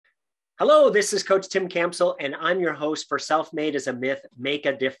Hello, this is Coach Tim Campsell, and I'm your host for Self-Made is a Myth, Make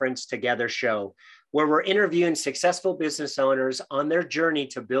a Difference Together show, where we're interviewing successful business owners on their journey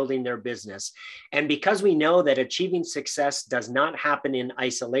to building their business. And because we know that achieving success does not happen in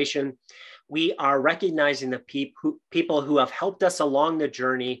isolation, we are recognizing the people who have helped us along the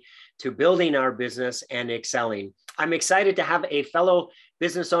journey to building our business and excelling. I'm excited to have a fellow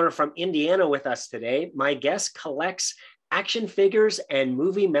business owner from Indiana with us today. My guest collects action figures and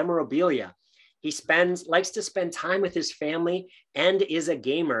movie memorabilia. He likes to spend time with his family and is a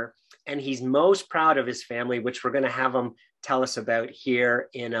gamer. And he's most proud of his family, which we're going to have him tell us about here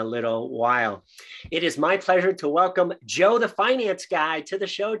in a little while. It is my pleasure to welcome Joe, the finance guy, to the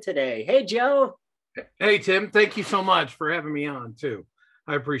show today. Hey, Joe. Hey, Tim. Thank you so much for having me on, too.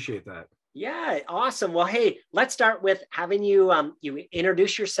 I appreciate that. Yeah, awesome. Well, hey, let's start with having you you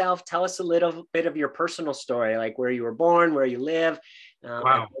introduce yourself. Tell us a little bit of your personal story, like where you were born, where you live,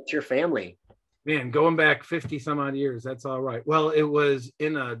 Wow. what's your family. Man, going back 50 some odd years, that's all right. Well, it was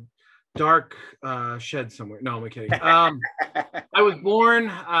in a dark shed somewhere. No, I'm kidding. I was born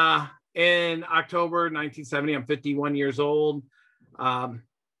in October 1970. I'm 51 years old.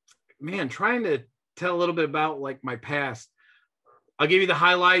 Man, trying to tell a little bit about like my past. I'll give you the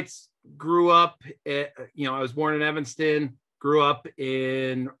highlights. Grew up, I was born in Evanston, grew up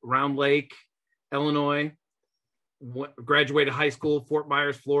in Round Lake, Illinois, graduated high school, Fort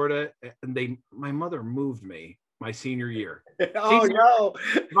Myers, Florida. And my mother moved me my senior year. Oh, no.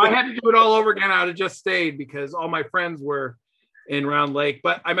 If I had to do it all over again, I would have just stayed because all my friends were in Round Lake,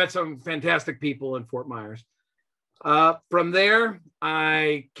 but I met some fantastic people in Fort Myers. From there,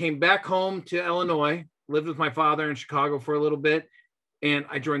 I came back home to Illinois, lived with my father in Chicago for a little bit, and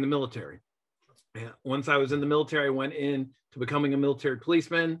I joined the military. And once I was in the military, I went in to becoming a military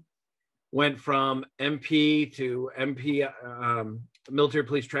policeman, went from MP to MP, military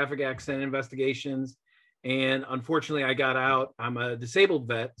police traffic accident investigations. And unfortunately, I got out. I'm a disabled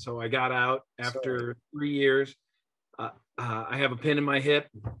vet, so I got out after 3 years. I have a pin in my hip,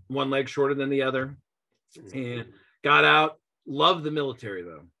 one leg shorter than the other, and got out. Loved the military,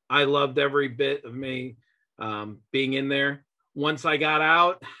 though. I loved every bit of me being in there. Once I got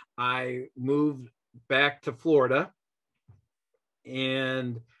out, I moved back to Florida,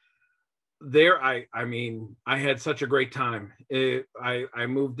 and there, I had such a great time. I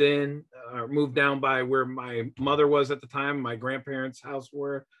moved down by where my mother was at the time, my grandparents' house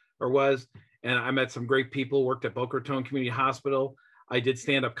was, and I met some great people, worked at Boca Raton Community Hospital. I did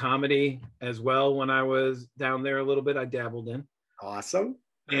stand-up comedy as well when I was down there a little bit. I dabbled in. Awesome.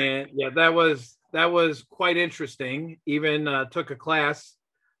 And yeah, that was quite interesting. Even took a class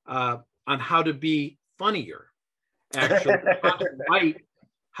on how to be funnier, actually,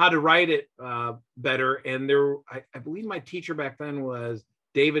 how to write it better. And I believe my teacher back then was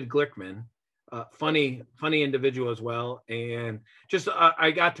David Glickman, funny individual as well. And just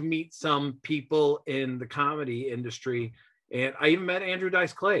I got to meet some people in the comedy industry, and I even met Andrew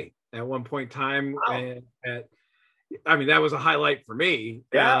Dice Clay at one point in time. Wow. That was a highlight for me.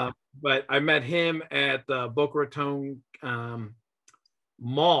 Yeah. But I met him at the Boca Raton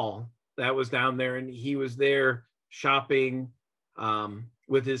Mall that was down there, and he was there shopping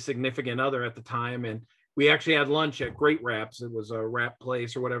with his significant other at the time. And we actually had lunch at Great Wraps. It was a wrap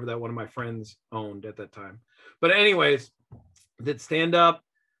place or whatever that one of my friends owned at that time. But anyways, did stand up,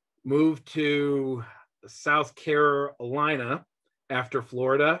 moved to South Carolina after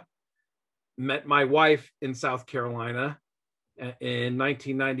Florida, met my wife in South Carolina in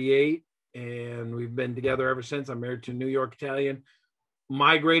 1998, and we've been together ever since. I'm married to a New York Italian.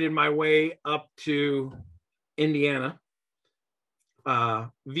 Migrated my way up to Indiana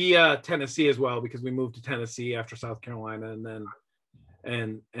via Tennessee as well, because we moved to Tennessee after South Carolina, and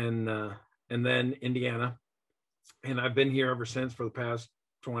then Indiana. And I've been here ever since for the past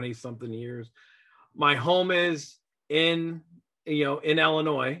 20 something years. My home is in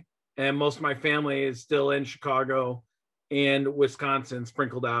Illinois, and most of my family is still in Chicago and Wisconsin,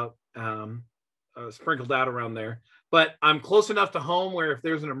 sprinkled out around there. But I'm close enough to home where if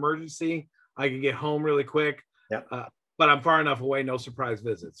there's an emergency, I can get home really quick. Yeah. But I'm far enough away, no surprise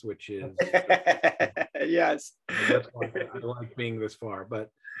visits, which is yes. That's why I like being this far. But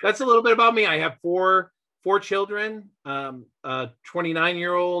that's a little bit about me. I have four children, a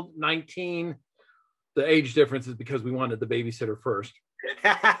 29-year-old, 19. The age difference is because we wanted the babysitter first.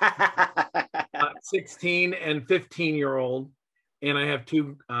 16 and 15-year-old, and I have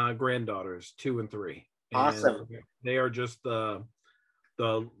two granddaughters, 2 and 3. Awesome. And they are just the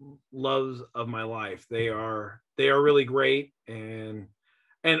loves of my life. They are really great, and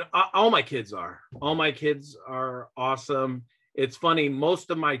all my kids are awesome. It's funny. Most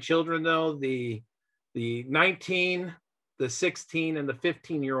of my children, though, the 19, the 16, and the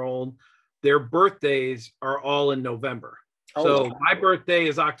 15-year-old, their birthdays are all in November. Oh, So wow. my birthday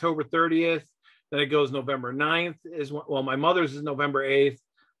is October 30th. Then it goes November 9th. My mother's is November 8th.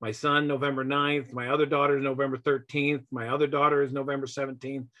 My son, November 9th. My other daughter is November 13th. My other daughter is November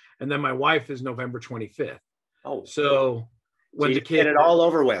 17th. And then my wife is November 25th. Oh, so when the kids get it all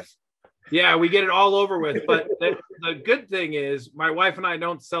over with. Yeah, we get it all over with. But the good thing is my wife and I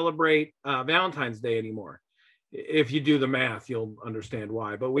don't celebrate Valentine's Day anymore. If you do the math, you'll understand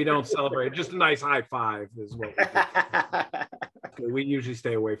why. But we don't celebrate. Just a nice high five is what we do. We usually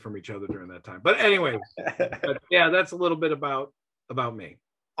stay away from each other during that time. But anyway, yeah, that's a little bit about me.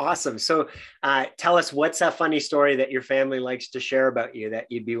 Awesome. So tell us, what's a funny story that your family likes to share about you that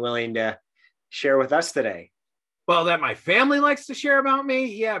you'd be willing to share with us today? Well, that my family likes to share about me?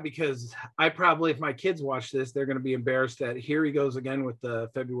 Yeah, because I probably, if my kids watch this, they're going to be embarrassed that here he goes again with the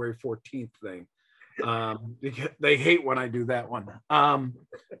February 14th thing. Because they hate when I do that one.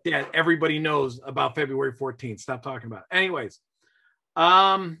 Yeah, everybody knows about February 14th. Stop talking about it. Anyways,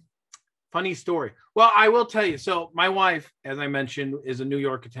 funny story. Well, I will tell you. So my wife, as I mentioned, is a New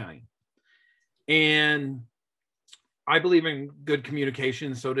York Italian. And I believe in good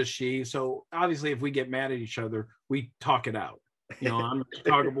communication. So does she. So obviously, if we get mad at each other, we talk it out. You know, I'm a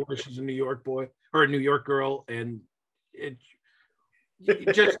Chicago boy. She's a New York boy or a New York girl. And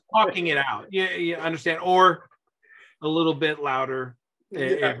just talking it out. You understand? Or a little bit louder,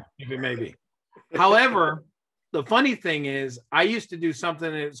 if it may be. However, the funny thing is, I used to do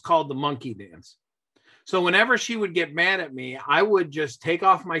something that's called the monkey dance. So whenever she would get mad at me, I would just take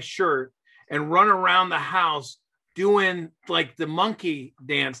off my shirt and run around the house doing like the monkey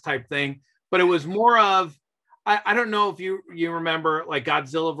dance type thing. But it was more of, I don't know if you remember like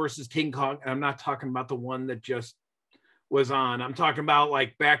Godzilla versus King Kong. And I'm not talking about the one that just was on. I'm talking about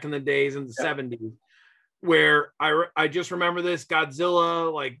like back in the days in the 70s, where I just remember this.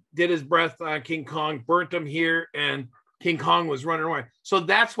 Godzilla like did his breath on King Kong, burnt him here, and King Kong was running away. So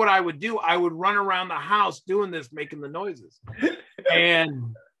that's what I would do. I would run around the house doing this, making the noises.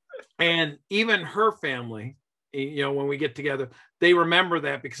 And even her family, you know, when we get together, they remember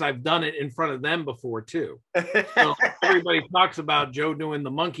that because I've done it in front of them before too. So everybody talks about Joe doing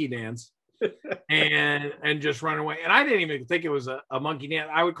the monkey dance and just run away. And I didn't even think it was a monkey dance.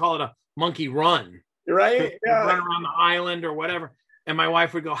 I would call it a monkey run. Right? Yeah. Run around the island or whatever. And my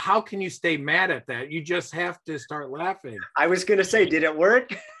wife would go, how can you stay mad at that? You just have to start laughing. I was going to say, did it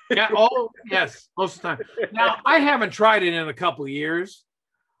work? Yeah. Oh, yes. Most of the time. Now, I haven't tried it in a couple of years.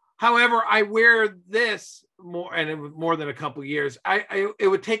 However, I wear this more than a couple of years. It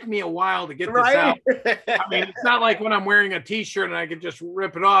would take me a while to get this out. I mean, it's not like when I'm wearing a t-shirt and I can just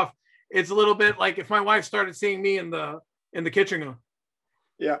rip it off. It's a little bit like if my wife started seeing me in the kitchen going,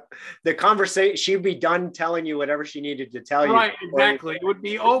 yeah, the conversation, she'd be done telling you whatever she needed to tell you. Right, exactly. It would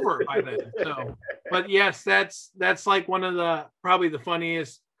be over by then. So, but yes, that's like one of the probably the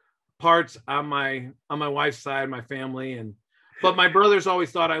funniest parts on my wife's side, my family, but my brothers always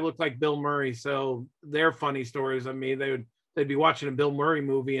thought I looked like Bill Murray. So their funny stories of me, they'd be watching a Bill Murray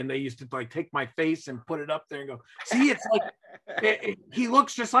movie and they used to like take my face and put it up there and go, see, it's like he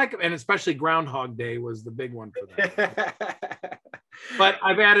looks just like him. And especially Groundhog Day was the big one for that. But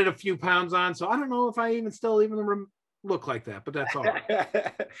I've added a few pounds on, so I don't know if I even look like that, but that's all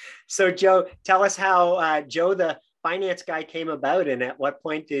right. So Joe, tell us how Joe, the finance guy, came about, and at what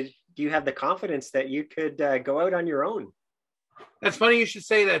point do you have the confidence that you could go out on your own? That's funny you should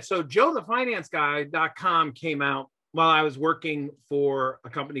say that. So joethefinanceguy.com came out while I was working for a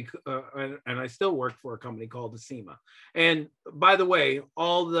company, and I still work for a company called Acima. And by the way,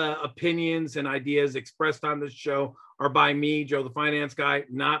 all the opinions and ideas expressed on this show are by me, Joe the Finance Guy,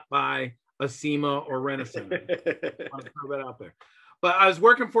 not by Acima or Rent-A-Center. I'll throw that out there. But I was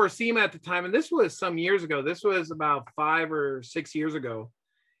working for Acima at the time, and this was some years ago. This was about 5 or 6 years ago.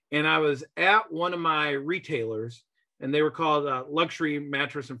 And I was at one of my retailers, and they were called Luxury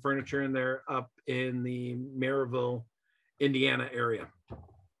Mattress and Furniture, and they're up in the Maryville, Indiana area.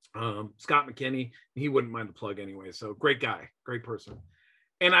 Scott McKinney, he wouldn't mind the plug anyway. So great guy, great person.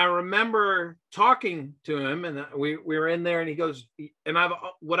 And I remember talking to him, and we were in there, and he goes, and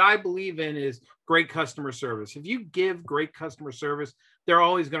what I believe in is great customer service. If you give great customer service, they're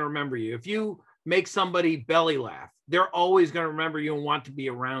always going to remember you. If you make somebody belly laugh, they're always going to remember you and want to be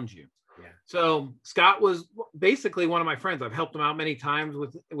around you. Yeah. So Scott was basically one of my friends. I've helped him out many times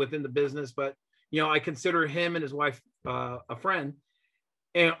within the business, but you know, I consider him and his wife a friend.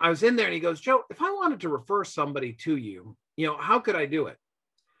 And I was in there, and he goes, Joe, if I wanted to refer somebody to you, you know, how could I do it?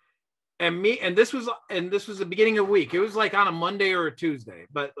 and this was the beginning of the week. It was like on a Monday or a Tuesday,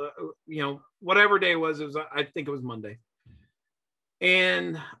 but whatever day it was, I think it was Monday.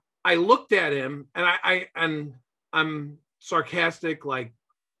 And I looked at him, and I'm sarcastic, like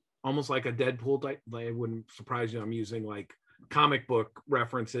almost like a Deadpool type. Like, it wouldn't surprise you I'm using like comic book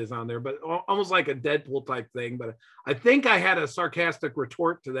references on there, but almost like a Deadpool type thing. But I think I had a sarcastic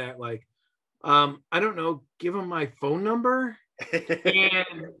retort to that, like, I don't know, give him my phone number.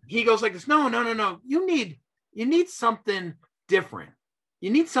 And he goes like this, no. You need something different.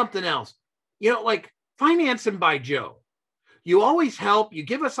 You need something else. Like Financing by Joe. You always help. You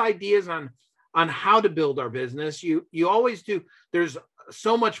give us ideas on how to build our business. You always do. There's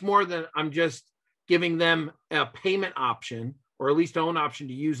so much more than I'm just giving them a payment option, or at least own option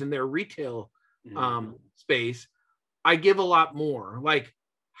to use in their retail space. I give a lot more, like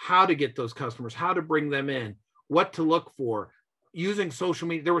how to get those customers, how to bring them in, what to look for, using social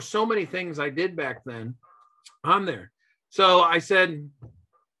media. There were so many things I did back then on there. So I said,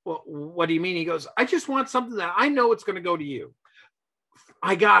 well, what do you mean? He goes, I just want something that I know it's going to go to you.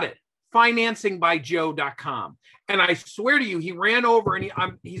 I got it. Financingbyjoe.com. And I swear to you, he ran over and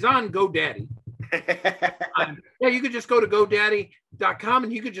he's on GoDaddy. Yeah, you could just go to GoDaddy.com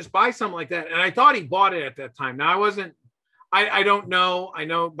and you could just buy something like that. And I thought he bought it at that time. Now I don't know. I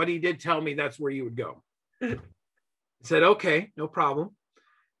know, but he did tell me that's where you would go. I said, okay, no problem.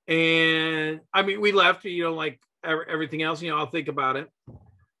 And I mean, we left, like everything else, I'll think about it.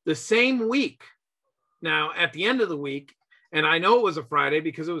 The same week, now at the end of the week, and I know it was a Friday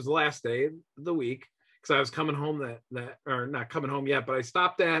because it was the last day of the week, because I was coming home or not coming home yet, but I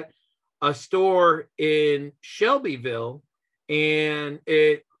stopped at a store in Shelbyville, and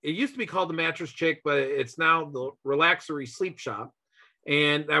it used to be called the Mattress Chick, but it's now the Relaxery Sleep Shop.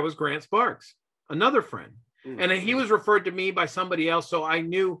 And that was Grant Sparks, another friend. And he was referred to me by somebody else. So I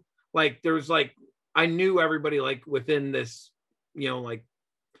knew, I knew everybody like within this, like,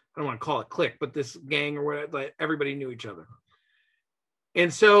 I don't want to call it clique, but this gang or whatever, like everybody knew each other.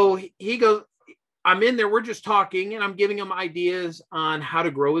 And so he goes, I'm in there, we're just talking, and I'm giving him ideas on how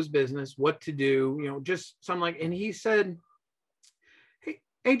to grow his business, what to do, just something like, and he said,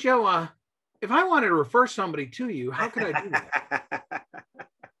 Hey Joe, if I wanted to refer somebody to you, how could I do that?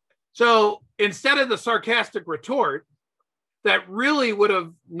 So instead of the sarcastic retort that really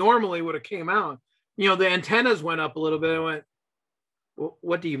normally would have came out, the antennas went up a little bit. I went, well,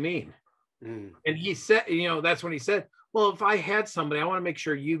 what do you mean? And he said, that's when he said, well, if I had somebody, I want to make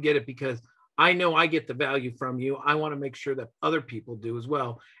sure you get it because I know I get the value from you. I want to make sure that other people do as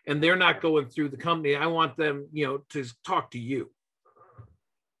well. And they're not going through the company. I want them, to talk to you.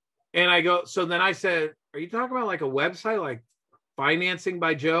 And I go, so then I said, are you talking about like a website, like Financing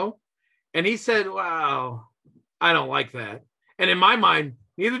by Joe? And he said, wow, I don't like that. And in my mind,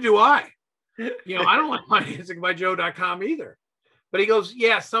 neither do I. I don't like financingbyjoe.com either. But he goes,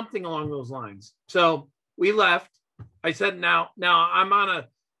 yeah, something along those lines. So we left. I said, now I'm on a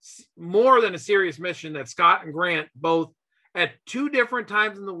more than a serious mission that Scott and Grant both at 2 different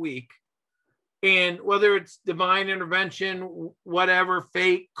times in the week. And whether it's divine intervention, whatever,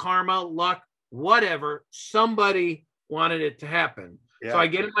 fate, karma, luck, whatever, somebody wanted it to happen. Yeah. So I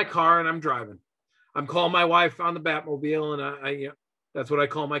get in my car and I'm driving. I'm calling my wife on the Batmobile, and I that's what I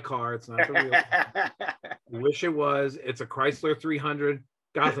call my car. It's not the real car. I wish it was. It's a Chrysler 300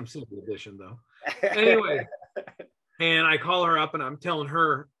 Gotham City edition, though. Anyway, and I call her up and I'm telling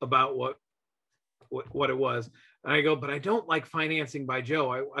her about what it was. And I go, but I don't like Financing by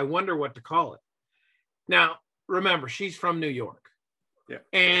Joe. I wonder what to call it. Now, remember, she's from New York. Yeah.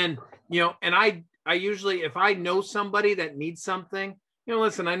 And, and I usually, if I know somebody that needs something,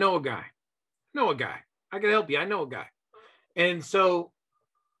 listen, I know a guy. I can help you. I know a guy. And so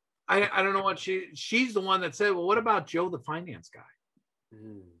I don't know what she's the one that said, well, what about Joe, the finance guy?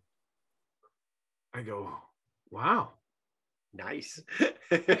 I go, wow. Nice.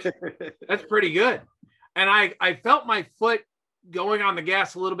 That's pretty good. And I felt my foot going on the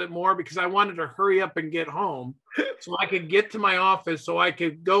gas a little bit more because I wanted to hurry up and get home so I could get to my office so I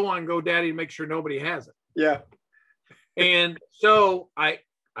could go on GoDaddy and make sure nobody has it. Yeah. And so I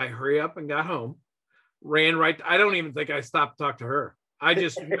hurry up and got home, ran right. I don't even think I stopped to talk to her. I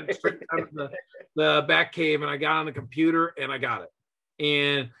just went straight out of the back cave and I got on the computer and I got it.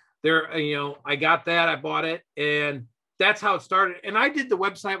 And there, I got that, I bought it, and that's how it started. And I did the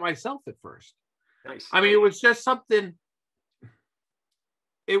website myself at first. Nice. I mean, it was just something.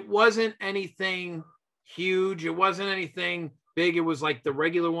 It wasn't anything huge. It wasn't anything big. It was like the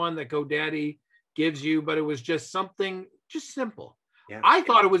regular one that GoDaddy gives you, but it was just something just simple. Yeah. I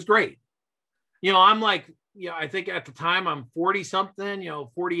thought it was great. I'm like, I think at the time I'm 40 something,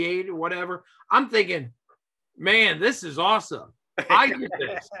 48 or whatever. I'm thinking, man, this is awesome. I did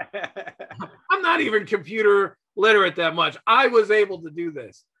this. I'm not even computer literate that much. I was able to do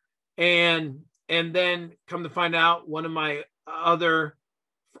this. And then come to find out, one of my another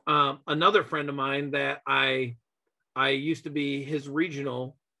friend of mine that I used to be his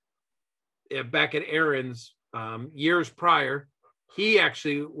regional back at Aaron's years prior. He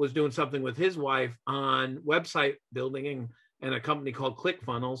actually was doing something with his wife on website building and a company called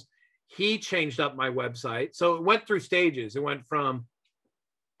ClickFunnels. He changed up my website. So it went through stages. It went from,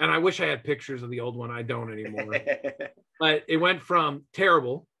 and I wish I had pictures of the old one. I don't anymore. But it went from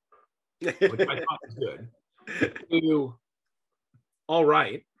terrible, which I thought was good, to all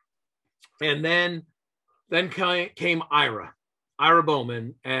right. And then came Ira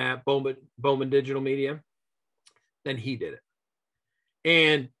Bowman at Bowman Digital Media. Then he did it.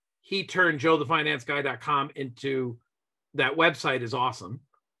 And he turned joethefinanceguy.com into, that website is awesome.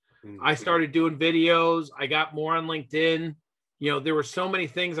 Mm-hmm. I started doing videos. I got more on LinkedIn. There were so many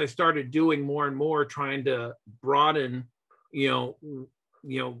things I started doing more and more, trying to broaden, my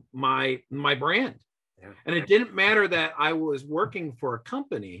brand. Yeah. And it didn't matter that I was working for a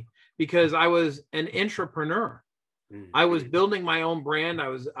company, because I was an intrapreneur. Mm-hmm. I was building my own brand. I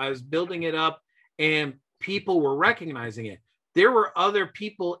was building it up, and people were recognizing it. There were other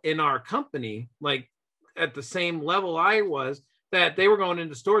people in our company, like at the same level I was, that they were going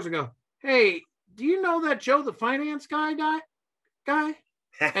into stores and go, "Hey, do you know that Joe the finance guy?" And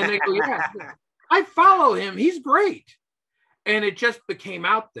they go, "Yeah, I follow him. He's great." And it just became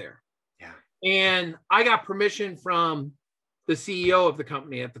out there. Yeah. And I got permission from the CEO of the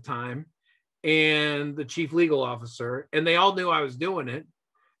company at the time and the chief legal officer, and they all knew I was doing it,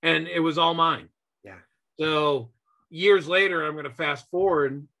 and it was all mine. Yeah. So years later, I'm going to fast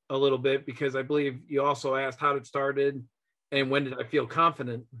forward a little bit, because I believe you also asked how it started and when did I feel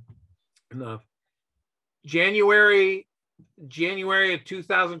confident enough. January of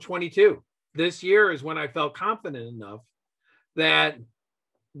 2022, this year is when I felt confident enough that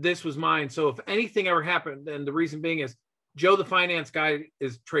this was mine. So if anything ever happened, and the reason being is Joe the Finance Guy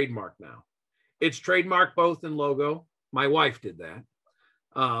is trademarked now. It's trademarked both in logo. My wife did that.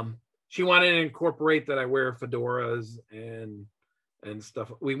 She wanted to incorporate that I wear fedoras and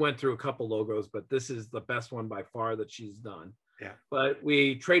stuff. We went through a couple logos, but this is the best one by far that she's done. Yeah. But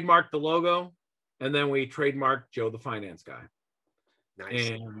we trademarked the logo, and then we trademarked Joe the Finance Guy. Nice.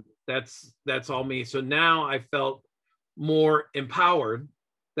 And that's all me. So now I felt more empowered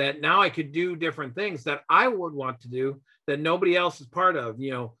that now I could do different things that I would want to do that nobody else is part of.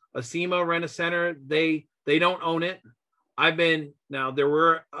 Acima Rent-A-Center, they don't own it. Now there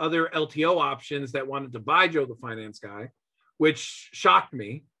were other LTO options that wanted to buy Joe the Finance Guy, which shocked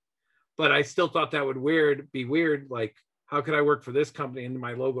me, but I still thought that would be weird. Like, how could I work for this company and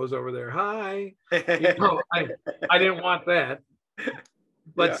my logo's over there? Hi. I didn't want that.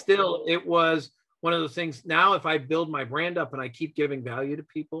 But still, it was one of those things. Now, if I build my brand up and I keep giving value to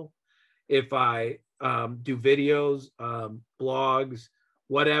people, if I do videos, blogs,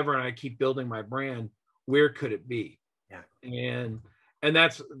 whatever, and I keep building my brand, where could it be? Yeah. And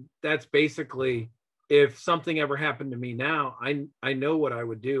that's basically, if something ever happened to me now, I know what I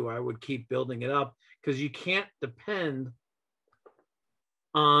would do. I would keep building it up, because you can't depend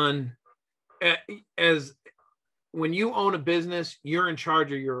on, as when you own a business, you're in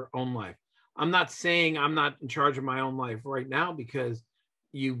charge of your own life. I'm not saying I'm not in charge of my own life right now, because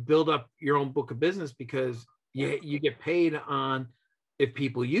you build up your own book of business, because you get paid on if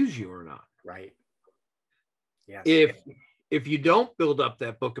people use you or not. Right. Yes. If you don't build up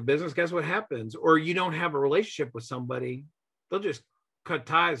that book of business, guess what happens? Or you don't have a relationship with somebody, they'll just cut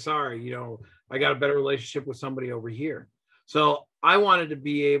ties. Sorry, I got a better relationship with somebody over here. So I wanted to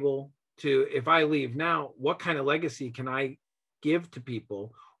be able to, if I leave now, what kind of legacy can I give to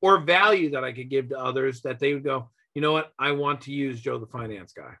people, or value that I could give to others, that they would go, you know what, I want to use Joe the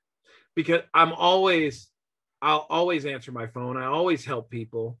Finance Guy, because I'll always answer my phone. I always help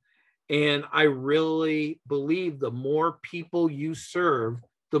people. And I really believe the more people you serve,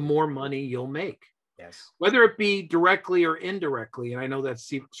 the more money you'll make. Yes. Whether it be directly or indirectly. And I know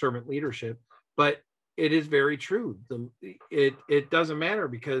that's servant leadership, but it is very true. It doesn't matter,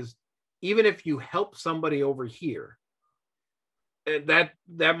 because even if you help somebody over here,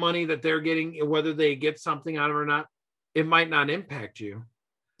 that money that they're getting, whether they get something out of it or not, it might not impact you.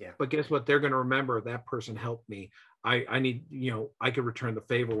 Yeah. But guess what? They're going to remember that person helped me. I need, I could return the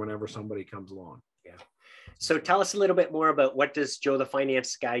favor whenever somebody comes along. Yeah. So tell us a little bit more about, what does Joe the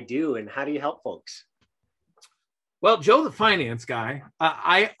Finance Guy do, and how do you help folks? Well, Joe the Finance Guy,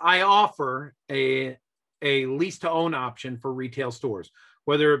 I offer a a lease to own option for retail stores,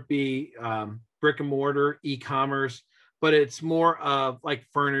 whether it be brick and mortar, e-commerce, but it's more of like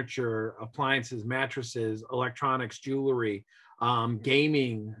furniture, appliances, mattresses, electronics, jewelry,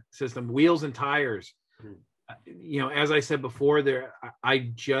 gaming system, wheels and tires. As I said before,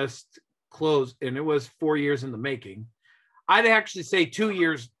 I just closed, and it was 4 years in the making. I'd actually say 2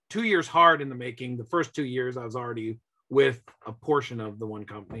 years hard in the making. The first 2 years I was already with a portion of the one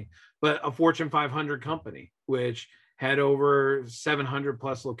company, but a Fortune 500 company, which had over 700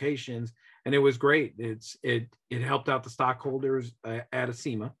 plus locations. And it was great. It helped out the stockholders at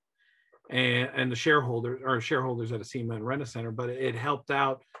Acima and the shareholders at Acima and Rent-A-Center, but it helped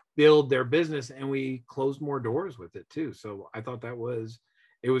out build their business, and we closed more doors with it too. So I thought it was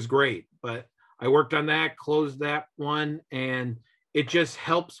great, but I worked on that, closed that one, and it just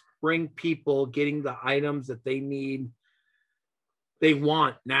helps bring people getting the items that they need, they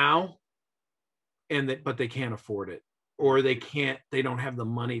want now, but they can't afford it, or they don't have the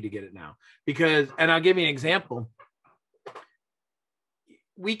money to get it now. And I'll give you an example.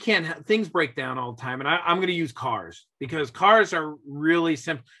 We can't things break down all the time. And I'm going to use cars, because cars are really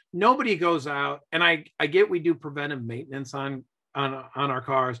simple. Nobody goes out, and I get we do preventive maintenance on our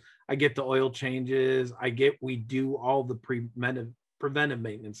cars. I get the oil changes. We do all the preventive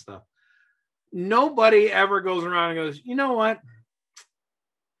maintenance stuff. Nobody ever goes around and goes, you know what?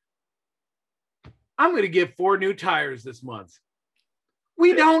 I'm going to get 4 new tires this month.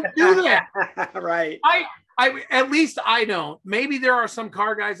 We don't do that. Right. At least I don't. Maybe there are some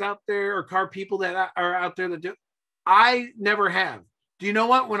car guys out there or car people that are out there that do. I never have. Do you know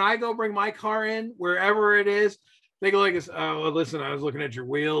what? When I go bring my car in, wherever it is, they go like this. Oh, well, listen, I was looking at your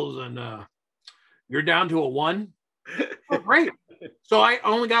wheels, and you're down to a 1. Oh, great. So I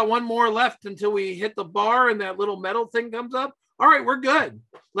only got 1 more left until we hit the bar and that little metal thing comes up. All right, we're good.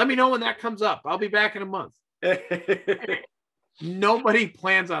 Let me know when that comes up. I'll be back in a month. Nobody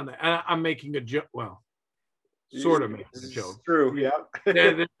plans on that. And I'm making a joke. Well, sort of making a joke. True. Yeah.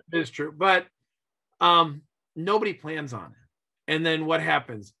 It is true. But nobody plans on it. And then what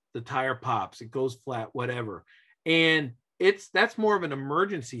happens? The tire pops, it goes flat, whatever. And that's more of an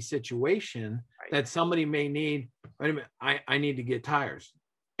emergency situation, right, that somebody may need. Wait a minute, I need to get tires.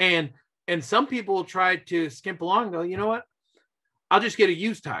 And some people try to skimp along and go, you know what? I'll just get a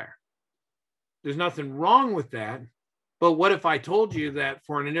used tire. There's nothing wrong with that. But what if I told you that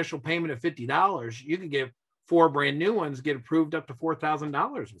for an initial payment of $50, you could get 4 brand new ones, get approved up to $4,000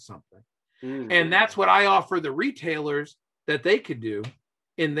 or something? Mm-hmm. And that's what I offer the retailers that they could do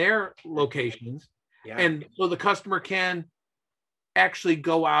in their locations. Yeah. And so the customer can actually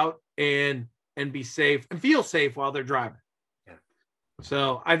go out and be safe and feel safe while they're driving. Yeah.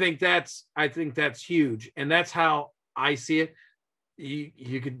 So I think that's huge. And that's how I see it.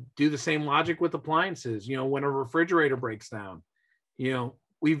 You could do the same logic with appliances. When a refrigerator breaks down,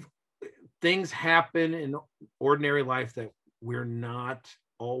 things happen in ordinary life that we're not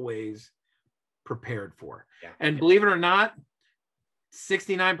always prepared for. Yeah. And believe it or not,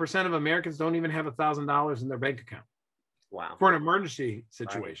 69% of Americans don't even have $1,000 in their bank account. Wow. For an emergency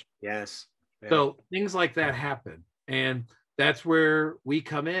situation. Right. Yes. Yeah. So things like that happen. And that's where we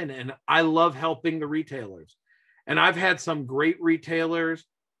come in. And I love helping the retailers. And I've had some great retailers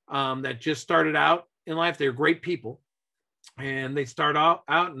that just started out in life. They're great people. And they start out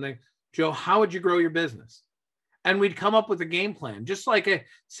and they, Joe, how would you grow your business? And we'd come up with a game plan, just like a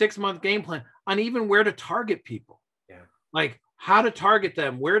 6-month game plan on even where to target people. Yeah. Like how to target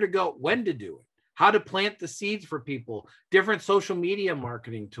them, where to go, when to do it, how to plant the seeds for people, different social media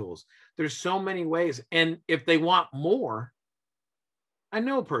marketing tools. There's so many ways. And if they want more, I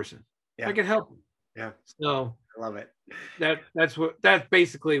know a person. Yeah. I can help them. Yeah. So I love it. That's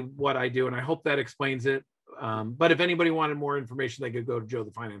basically what I do. And I hope that explains it. But if anybody wanted more information, they could go to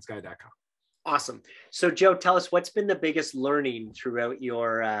joethefinanceguy.com. Awesome. So Joe, tell us, what's been the biggest learning throughout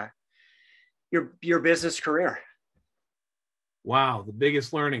your business career? Wow. The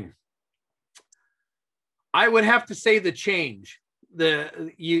biggest learning. I would have to say the change.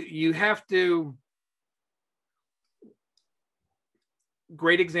 You have to,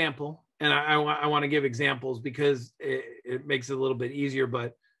 great example. And I want to give examples because it makes it a little bit easier.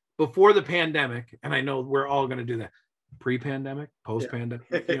 But before the pandemic, and I know we're all going to do that, pre-pandemic, post-pandemic,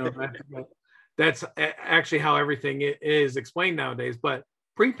 that's actually how everything is explained nowadays. But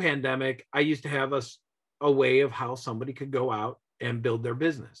pre-pandemic, I used to have a way of how somebody could go out and build their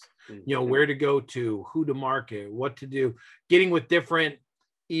business. Mm-hmm. Where to go to, who to market, what to do, getting with different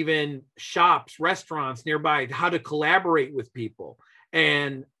even shops, restaurants nearby, how to collaborate with people.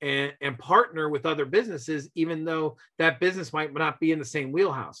 And partner with other businesses, even though that business might not be in the same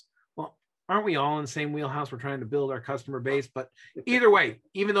wheelhouse. Well, aren't we all in the same wheelhouse? We're trying to build our customer base, but either way,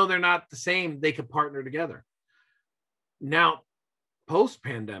 even though they're not the same, they could partner together. Now,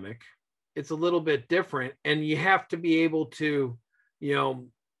 post-pandemic, it's a little bit different, and you have to be able to,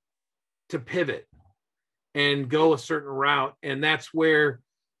 to pivot and go a certain route. And that's where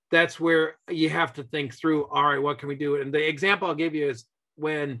you have to think through, all right, what can we do? And the example I'll give you is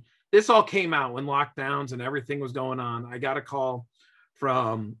when this all came out, when lockdowns and everything was going on, I got a call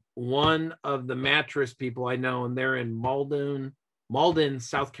from one of the mattress people I know, and they're in Malden,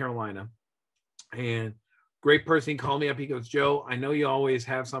 South Carolina. And great person. He called me up. He goes, Joe, I know you always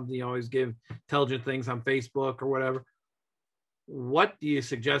have something. You always give intelligent things on Facebook or whatever. What do you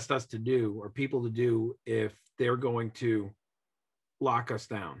suggest us to do, or people to do, if they're going to lock us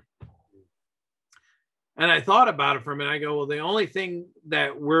down? And I thought about it for a minute. I go, well, the only thing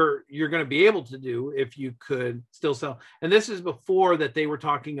that you're going to be able to do, if you could still sell, and this is before that they were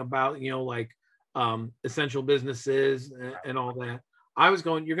talking about, essential businesses and all that. I was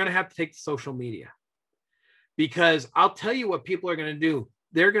going, you're going to have to take to social media, because I'll tell you what people are going to do.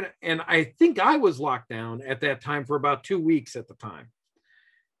 They're going to, and I think I was locked down at that time for about 2 weeks at the time.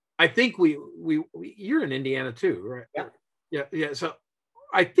 I think you're in Indiana too, right? Yeah. Yeah. So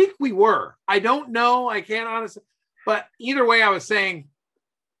I think we were. I don't know. I can't honestly, but either way, I was saying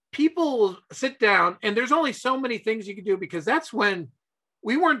people will sit down, and there's only so many things you can do, because that's when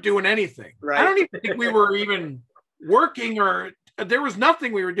we weren't doing anything. Right. I don't even think we were even working, or there was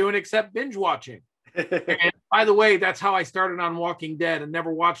nothing we were doing except binge watching. And by the way, that's how I started on Walking Dead, and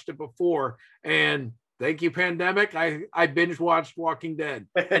never watched it before. And thank you, pandemic. I binge watched Walking Dead,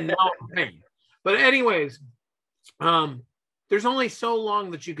 and now I'm paying. But anyways, there's only so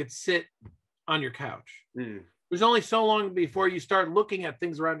long that you could sit on your couch. There's only so long before you start looking at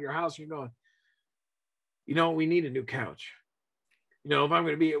things around your house. You're going, we need a new couch. If I'm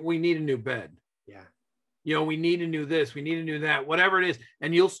going to we need a new bed. Yeah. We need a new this, we need a new that, whatever it is.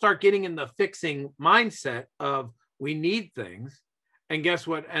 And you'll start getting in the fixing mindset of we need things. And guess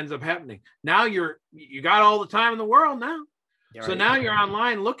what ends up happening? Now you got all the time in the world now. Yeah, so right. Now you're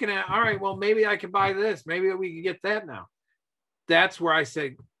online looking at, all right, well, maybe I could buy this. Maybe we could get that now. That's where I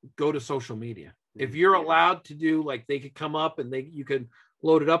say, go to social media. If you're allowed to do, like, they could come up and you could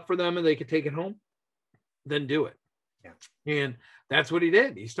load it up for them and they could take it home, then do it. Yeah. And that's what he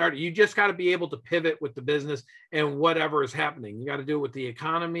did. You just got to be able to pivot with the business and whatever is happening. You got to do it with the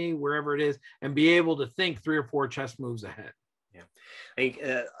economy, wherever it is, and be able to think 3 or 4 chess moves ahead. Yeah. I think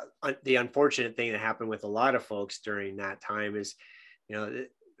the unfortunate thing that happened with a lot of folks during that time is,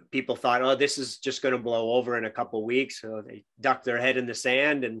 people thought, oh, this is just going to blow over in a couple of weeks. So they ducked their head in the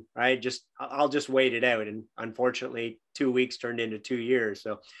sand, and I'll just wait it out. And unfortunately, 2 weeks turned into 2 years.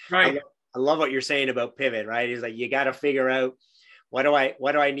 So right. I love what you're saying about pivot, right? It's like, you got to figure out, what do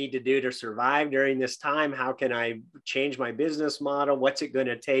I need to do to survive during this time? How can I change my business model? What's it going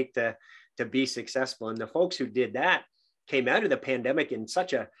to take to be successful? And the folks who did that came out of the pandemic in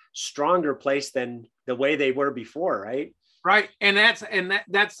such a stronger place than the way they were before, right? Right. And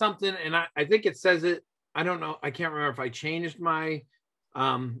that's something, and I think it says it, I don't know, I can't remember if I changed my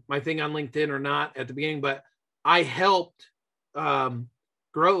my thing on LinkedIn or not at the beginning, but I helped do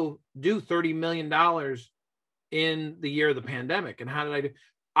 $30 million in the year of the pandemic. And how did I do?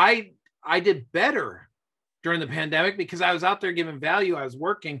 I did better during the pandemic because I was out there giving value. I was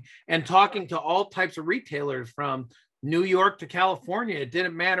working and talking to all types of retailers from New York to California. It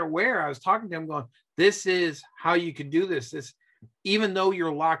didn't matter where. I was talking to them going, this is how you could do this. Even though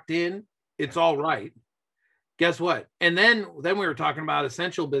you're locked in, it's all right. Guess what? And then we were talking about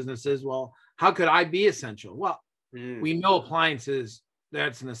essential businesses. Well, how could I be essential? Well, we know appliances,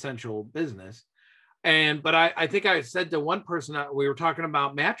 that's an essential business. But I think I said to one person, we were talking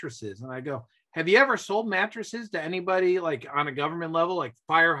about mattresses, and I go, have you ever sold mattresses to anybody, like on a government level, like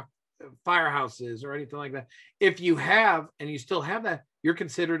firehouses or anything like that? If you have, and you still have that, you're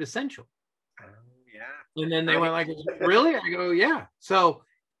considered essential. Yeah. And then they went like, really? I go, yeah. So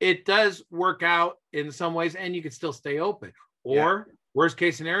it does work out in some ways, and you can still stay open. Or worst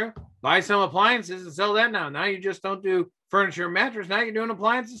case scenario, buy some appliances and sell that now. Now you just don't do furniture and mattress. Now you're doing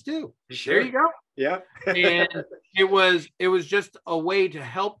appliances too. Sure. There you go. Yeah. And it was just a way to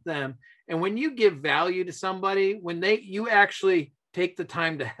help them. And when you give value to somebody, when you actually take the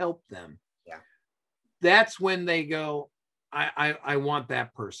time to help them, that's when they go, I want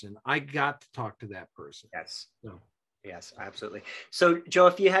that person. I got to talk to that person. Yes. So. Yes, absolutely. So Joe,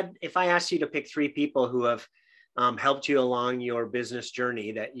 if I asked you to pick 3 people who have helped you along your business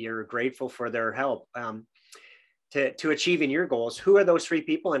journey that you're grateful for their help to achieving your goals, who are those 3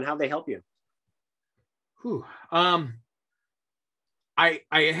 people and how they help you? I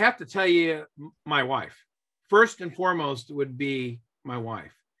have to tell you, my wife, first and foremost, would be my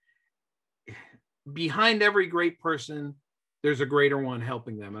wife. Behind every great person, there's a greater one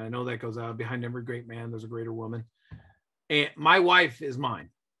helping them. And I know that goes out. Behind every great man, there's a greater woman. And my wife is mine.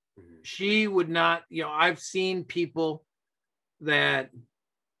 She would not, I've seen people that,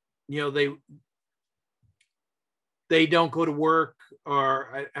 they don't go to work,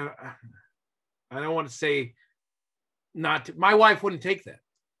 or I don't want to say not to, my wife wouldn't take that.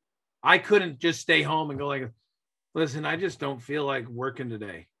 I couldn't just stay home and go like, listen, I just don't feel like working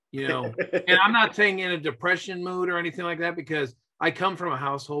today, and I'm not saying in a depression mood or anything like that, because I come from a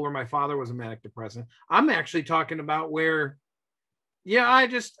household where my father was a manic depressant. I'm actually talking about where, I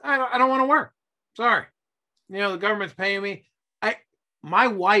don't want to work. Sorry. The government's paying me. My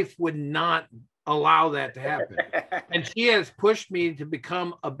wife would not allow that to happen. And she has pushed me to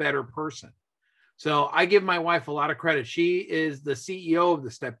become a better person. So I give my wife a lot of credit. She is the CEO of the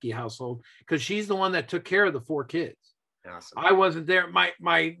Stepke household, because she's the one that took care of the 4 kids. Awesome. I wasn't there. My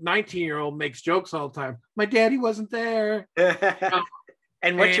 19-year-old makes jokes all the time. My daddy wasn't there.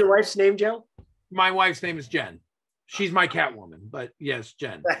 And what's your wife's name, Joe? My wife's name is Jen. She's my Catwoman, but yes,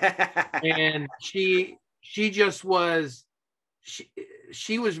 Jen. And she just was,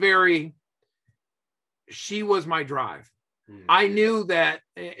 she was my drive. Mm-hmm. I knew that,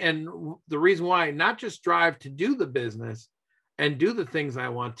 and the reason why, not just drive to do the business and do the things I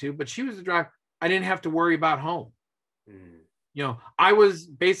want to, but she was the drive. I didn't have to worry about home. Mm. I was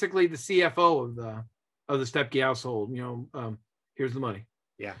basically the CFO of the Stepke household. Here's the money.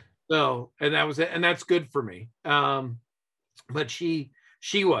 Yeah. So, and that was it, and that's good for me. But she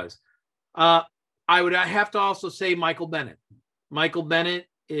was. I have to also say Michael Bennett. Michael Bennett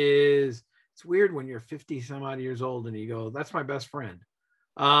is. It's weird when you're 50 some odd years old and you go, that's my best friend.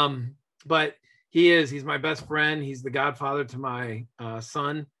 But he's my best friend. He's the godfather to my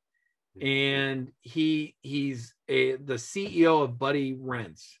son. And he's the CEO of Buddy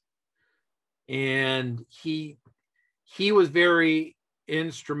Rents. And he was very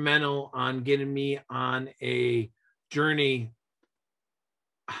instrumental on getting me on a journey,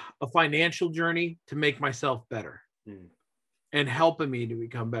 a financial journey, to make myself better. And helping me to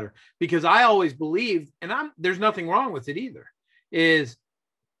become better, because I always believed, and there's nothing wrong with it either, is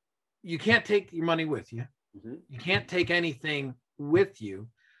you can't take your money with you. Mm-hmm. You can't take anything with you.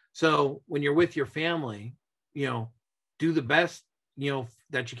 So when you're with your family, do the best,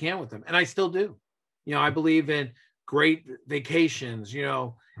 that you can with them. And I still do. I believe in great vacations.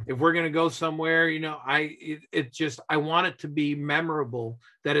 If we're going to go somewhere, I want it to be memorable,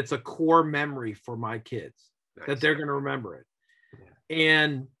 that it's a core memory for my kids. Nice. That they're going to remember it.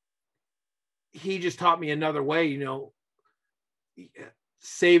 And he just taught me another way,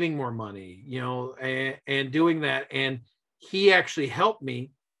 saving more money, and doing that. And he actually helped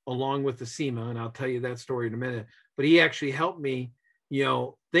me along with the SEMA, and I'll tell you that story in a minute, but he actually helped me,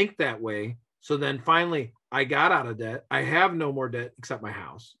 think that way. So then finally I got out of debt. I have no more debt except my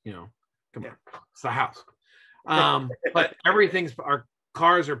house, come on, it's the house. But our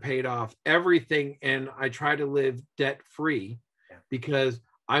cars are paid off, everything. And I try to live debt free, because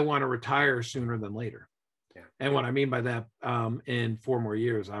I want to retire sooner than later. Yeah. And what I mean by that, in 4 more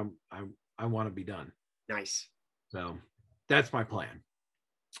years, I want to be done. Nice. So that's my plan.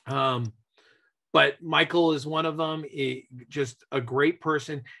 But Michael is one of them. Just a great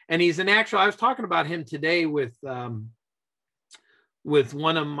person. And he's I was talking about him today with one of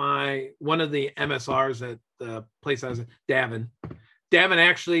the MSRs at the place I was at, Davin. Davin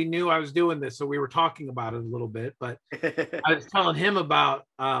actually knew I was doing this, so we were talking about it a little bit, but I was telling him about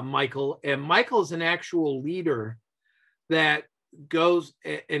Michael, and Michael's an actual leader that goes,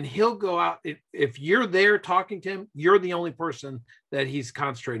 and he'll go out. If you're there talking to him, you're the only person that he's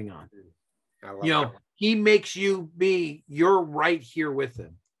concentrating on. He makes you're right here with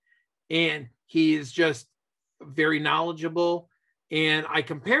him. And he is just very knowledgeable. And I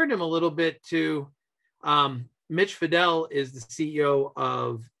compared him a little bit to, Mitch Fidel is the CEO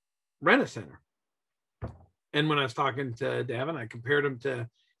of Rent-A-Center. And when I was talking to Davin, I compared him to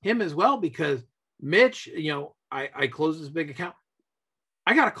him as well, because Mitch, I closed this big account.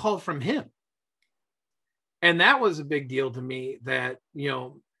 I got a call from him. And that was a big deal to me, that,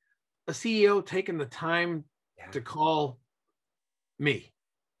 a CEO taking the time to call me.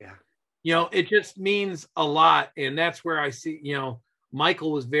 Yeah. It just means a lot. And that's where I see,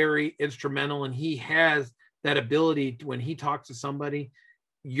 Michael was very instrumental, and he has that ability to, when he talks to somebody,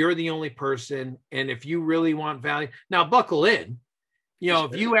 you're the only person. And if you really want value, now buckle in,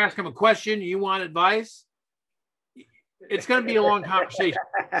 if you ask him a question, you want advice, it's going to be a long conversation.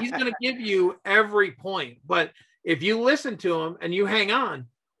 He's going to give you every point, but if you listen to him and you hang on,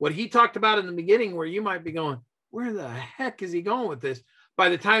 what he talked about in the beginning, where you might be going, where the heck is he going with this? By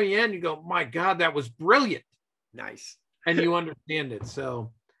the time you end, you go, my God, that was brilliant. Nice. And you understand it.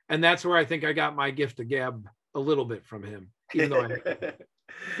 So, and that's where I think I got my gift of gab a little bit from him, even though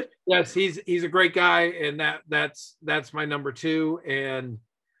yes, he's a great guy. And that's my number 2. And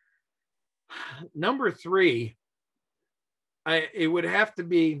number 3, it would have to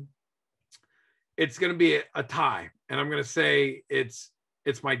be, it's going to be a tie. And I'm going to say it's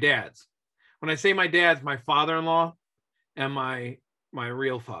my dad's. When I say my dad's, my father-in-law and my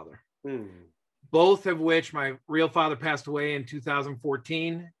real father. Both of which, my real father passed away in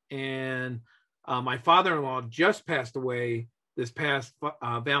 2014, and my father-in-law just passed away this past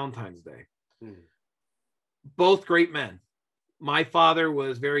Valentine's Day. Both great men. My father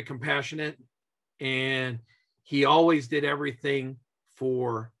was very compassionate, and he always did everything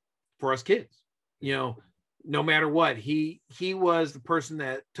for us kids. You know, no matter what, he was the person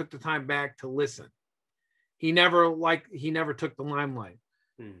that took the time back to listen. He never took the limelight.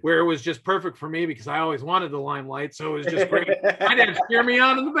 Where it was just perfect for me because I always wanted the limelight. So it was just great. My dad cheer me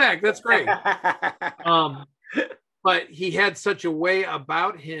on in the back. That's great. But he had such a way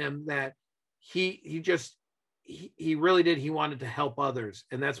about him that he really did. He wanted to help others.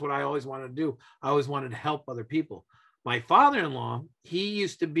 And that's what I always wanted to do. I always wanted to help other people. My father-in-law, he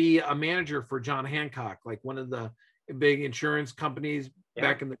used to be a manager for John Hancock, like one of the big insurance companies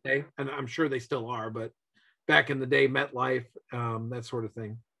back in the day. And I'm sure they still are, but back in the day, MetLife, that sort of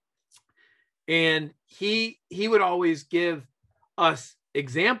thing. And he would always give us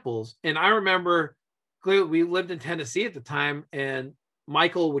examples. And I remember clearly we lived in Tennessee at the time, and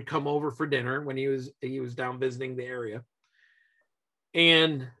Michael would come over for dinner when he was down visiting the area.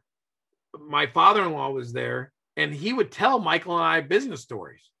 And my father-in-law was there, and he would tell Michael and I business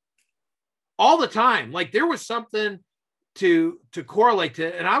stories all the time. Like there was something to correlate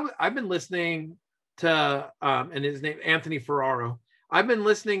to. And I've been listening to and his name Anthony Ferraro. I've been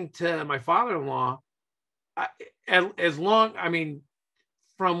listening to my father-in-law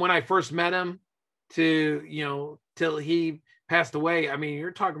from when I first met him to till he passed away. I mean,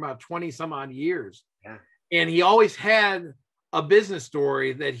 you're talking about 20 some odd years. Yeah. And he always had a business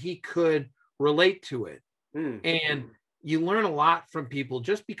story that he could relate to it. And you learn a lot from people.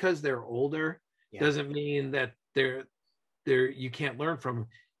 Just because they're older doesn't mean that they're you can't learn from them.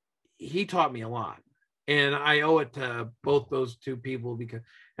 He taught me a lot. And I owe it to both those two people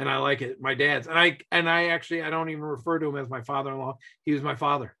and I like it. My dad's, and I actually, I don't even refer to him as my father-in-law. He was my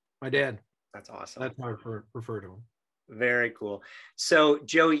father, my dad. That's awesome. That's how I refer to him. Very cool. So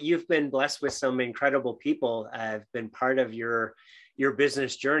Joey, you've been blessed with some incredible people. Have been part of your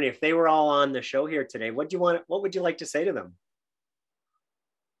business journey. If they were all on the show here today, what would you like to say to them?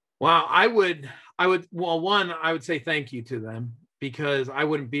 Well, I would say thank you to them, because I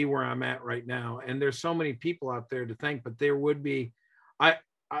wouldn't be where I'm at right now. And there's so many people out there to thank, but there would be, I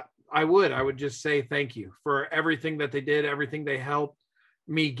would just say thank you for everything that they did, everything they helped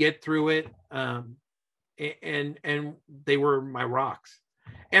me get through it. And they were my rocks.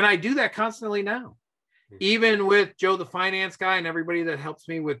 And I do that constantly now, even with Joe, the finance guy, and everybody that helps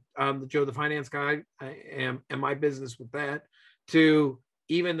me with the Joe, the finance guy, and my business with that, to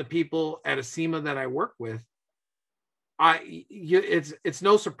even the people at Acima that I work with. It's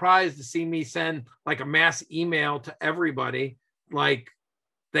no surprise to see me send like a mass email to everybody, like,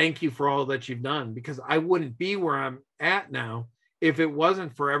 thank you for all that you've done, because I wouldn't be where I'm at now if it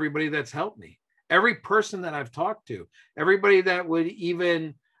wasn't for everybody that's helped me. Every person that I've talked to, everybody that would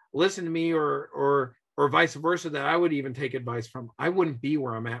even listen to me or vice versa, that I would even take advice from, I wouldn't be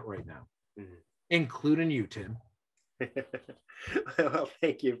where I'm at right now, including you, Tim. Well,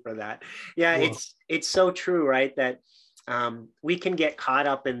 thank you for that. Yeah, well, it's so true, right? That we can get caught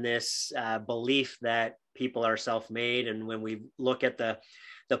up in this belief that people are self-made. And when we look at the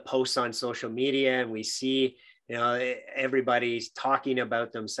posts on social media and we see, everybody's talking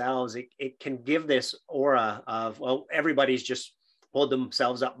about themselves, it can give this aura of, well, everybody's just pulled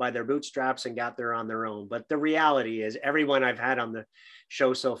themselves up by their bootstraps and got there on their own. But the reality is, everyone I've had on the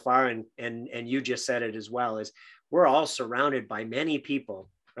show so far, and you just said it as well, is we're all surrounded by many people,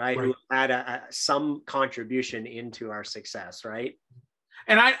 right? Who had some contribution into our success, right?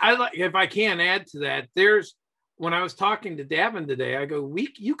 And I like, if I can add to that, when I was talking to Davin today, I go,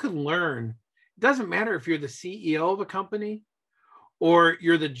 you can learn. It doesn't matter if you're the CEO of a company or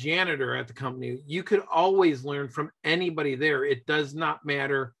you're the janitor at the company. You could always learn from anybody there. It does not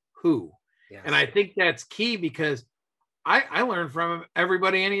matter who. Yes. And I think that's key, because I learn from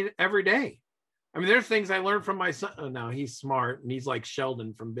everybody every day. I mean, there's things I learned from my son. Oh, now he's smart and he's like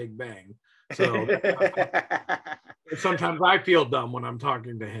Sheldon from Big Bang. So sometimes I feel dumb when I'm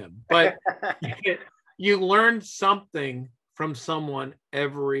talking to him, but you learn something from someone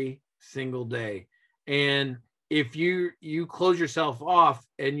every single day. And if you close yourself off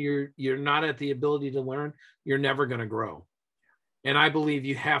and you're not at the ability to learn, you're never going to grow. And I believe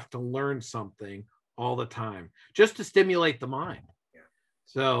you have to learn something all the time just to stimulate the mind. Yeah.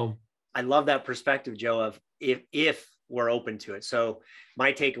 So I love that perspective, Joe, of if we're open to it. So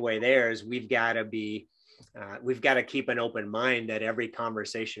my takeaway there is we've got to keep an open mind that every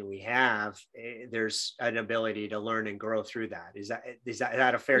conversation we have, there's an ability to learn and grow through that. Is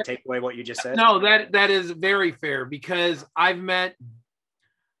that a fair takeaway, what you just said? No, that is very fair, because I've met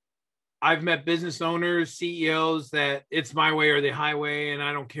business owners, CEOs that it's my way or the highway, and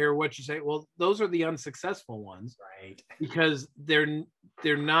I don't care what you say. Well, those are the unsuccessful ones, right? Because they're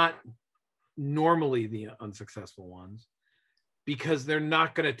not normally the unsuccessful ones, because they're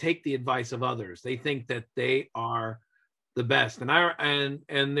not going to take the advice of others. They think that they are the best. And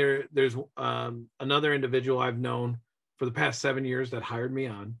there's another individual I've known for the past 7 years that hired me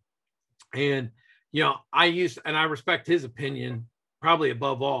on, and I respect his opinion probably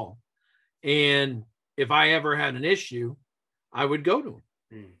above all. And if I ever had an issue, I would go to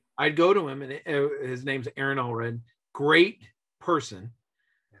him. I'd go to him, and his name's Aaron Allred, great person.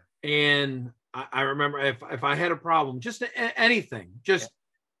 Yeah. And I remember if I had a problem, just anything,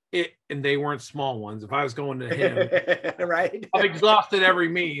 and they weren't small ones. If I was going to him, right, I've exhausted every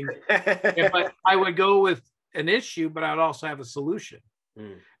means. But I would go with an issue, but I'd also have a solution.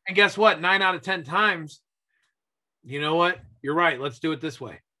 And guess what? 9 out of 10 times, you know what? You're right. Let's do it this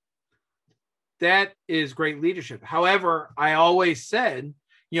way. That is great leadership. However, I always said,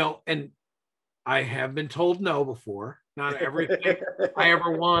 and I have been told no before. Not everything I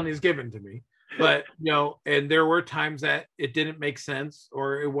ever want is given to me, but and there were times that it didn't make sense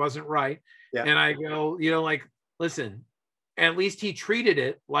or it wasn't right. Yeah. And I go, like, listen, at least he treated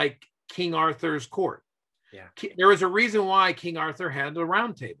it like King Arthur's court. Yeah. There was a reason why King Arthur had the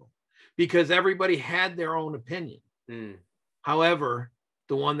round table, because everybody had their own opinion. However,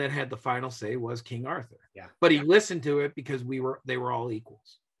 the one that had the final say was King Arthur. Yeah. But he listened to it because they were all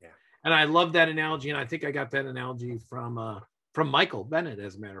equals. Yeah. And I love that analogy. And I think I got that analogy from Michael Bennett,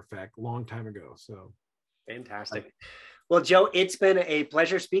 as a matter of fact, a long time ago. So fantastic. Well, Joe, it's been a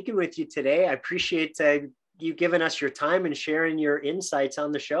pleasure speaking with you today. I appreciate you giving us your time and sharing your insights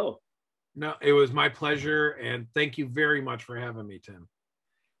on the show. No, it was my pleasure. And thank you very much for having me, Tim.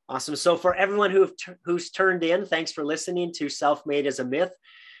 Awesome. So for everyone who's turned in, thanks for listening to Self-Made as a Myth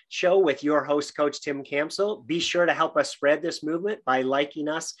show with your host, Coach Tim Campsell. Be sure to help us spread this movement by liking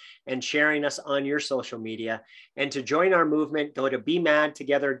us and sharing us on your social media. And to join our movement, go to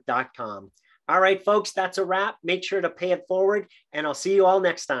bemadtogether.com. All right, folks, that's a wrap. Make sure to pay it forward, and I'll see you all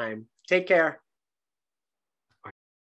next time. Take care.